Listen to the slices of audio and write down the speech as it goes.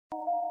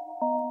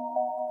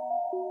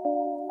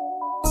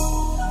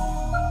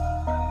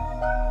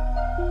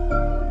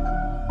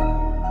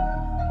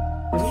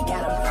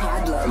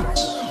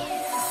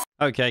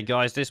Okay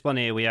guys, this one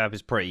here we have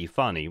is pretty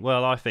funny.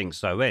 Well, I think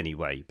so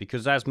anyway,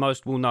 because as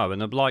most will know and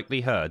have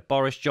likely heard,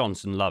 Boris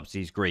Johnson loves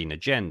his green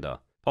agenda.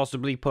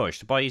 Possibly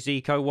pushed by his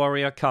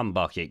eco-warrior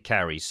cumbucket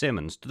Carrie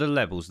Simmons to the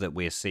levels that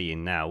we're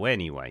seeing now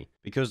anyway.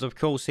 Because of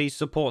course he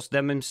supports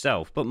them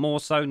himself, but more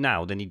so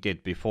now than he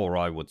did before,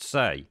 I would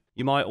say.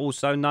 You might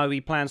also know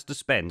he plans to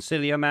spend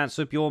silly amounts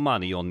of your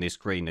money on this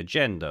green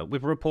agenda,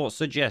 with reports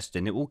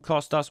suggesting it will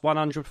cost us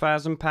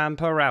 £100,000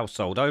 per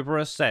household over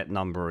a set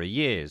number of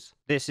years.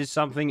 This is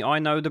something I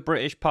know the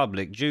British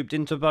public duped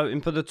into voting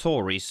for the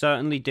Tories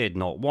certainly did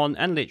not want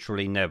and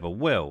literally never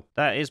will.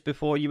 That is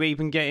before you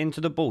even get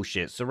into the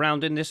bullshit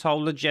surrounding this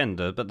whole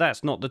agenda, but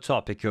that's not the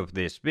topic of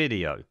this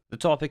video. The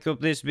topic of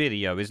this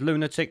video is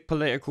lunatic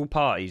political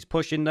parties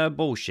pushing their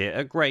bullshit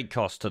at great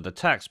cost to the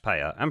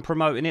taxpayer and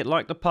promoting it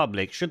like the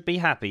public should be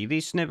happy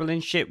these snivelling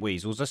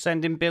shitweasels are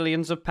sending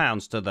billions of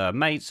pounds to their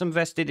mates and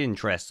vested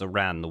interests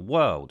around the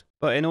world.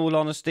 But in all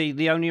honesty,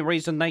 the only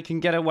reason they can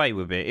get away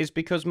with it is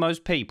because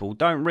most people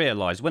don't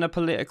realise when a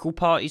political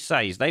party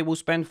says they will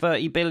spend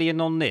 30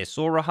 billion on this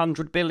or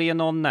 100 billion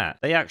on that,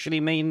 they actually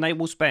mean they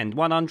will spend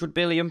 100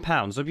 billion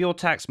pounds of your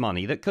tax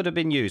money that could have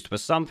been used for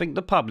something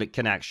the public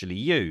can actually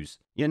use.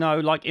 You know,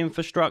 like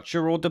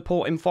infrastructure or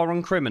deporting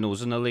foreign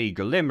criminals and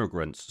illegal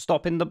immigrants,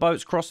 stopping the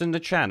boats crossing the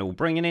channel,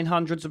 bringing in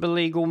hundreds of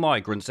illegal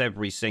migrants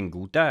every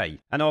single day.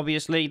 And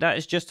obviously that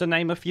is just to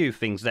name a few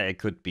things that it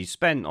could be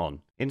spent on.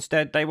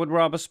 Instead, they would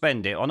rather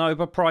spend it on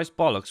overpriced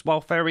bollocks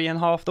while ferrying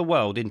half the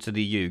world into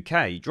the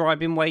UK,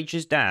 driving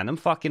wages down and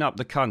fucking up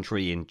the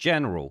country in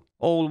general.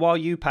 All while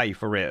you pay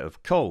for it,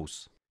 of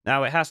course.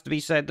 Now, it has to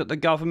be said that the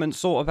government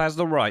sort of has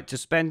the right to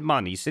spend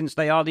money since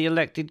they are the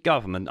elected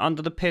government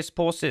under the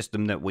piss-poor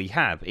system that we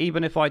have,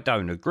 even if I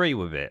don't agree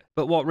with it.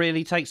 But what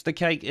really takes the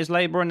cake is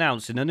Labour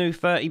announcing a new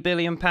 £30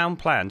 billion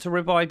plan to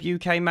revive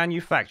UK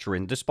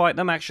manufacturing despite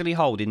them actually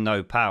holding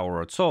no power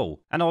at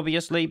all, and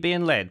obviously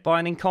being led by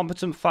an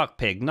incompetent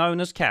fuckpig known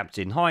as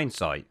Captain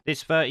Hindsight.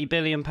 This £30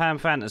 billion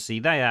fantasy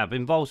they have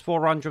involves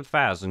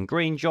 400,000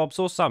 green jobs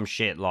or some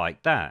shit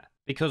like that.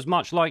 Because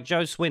much like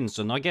Joe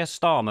Swinson, I guess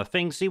Starmer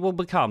thinks he will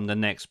become the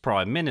next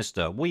Prime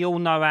Minister. We all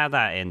know how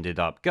that ended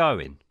up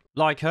going.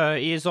 Like her,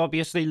 he is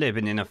obviously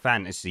living in a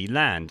fantasy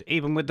land.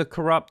 Even with the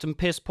corrupt and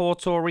piss-poor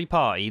Tory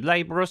party,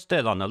 Labour are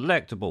still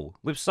unelectable,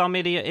 with some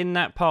idiot in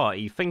that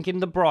party thinking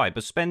the bribe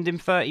of spending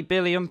 £30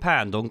 billion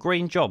on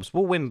green jobs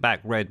will win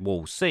back red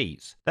wall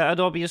seats that had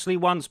obviously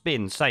once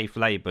been safe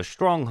Labour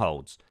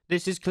strongholds.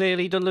 This is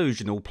clearly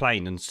delusional,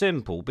 plain and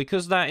simple,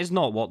 because that is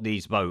not what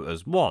these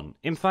voters want.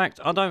 In fact,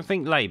 I don't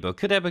think Labour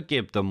could ever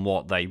give them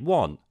what they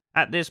want.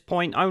 At this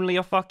point, only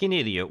a fucking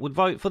idiot would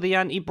vote for the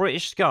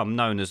anti-British scum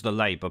known as the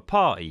Labour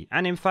Party,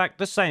 and in fact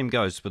the same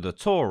goes for the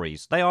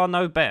Tories. They are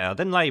no better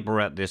than Labour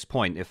at this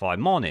point, if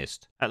I'm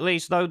honest. At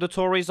least though the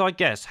Tories, I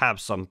guess, have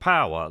some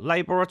power.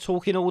 Labour are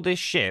talking all this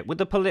shit with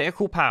the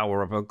political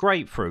power of a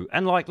grapefruit,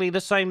 and likely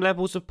the same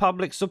levels of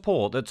public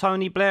support that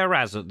Tony Blair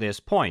has at this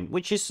point,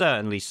 which is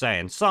certainly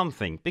saying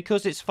something,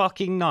 because it's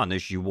fucking none,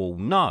 as you all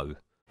know.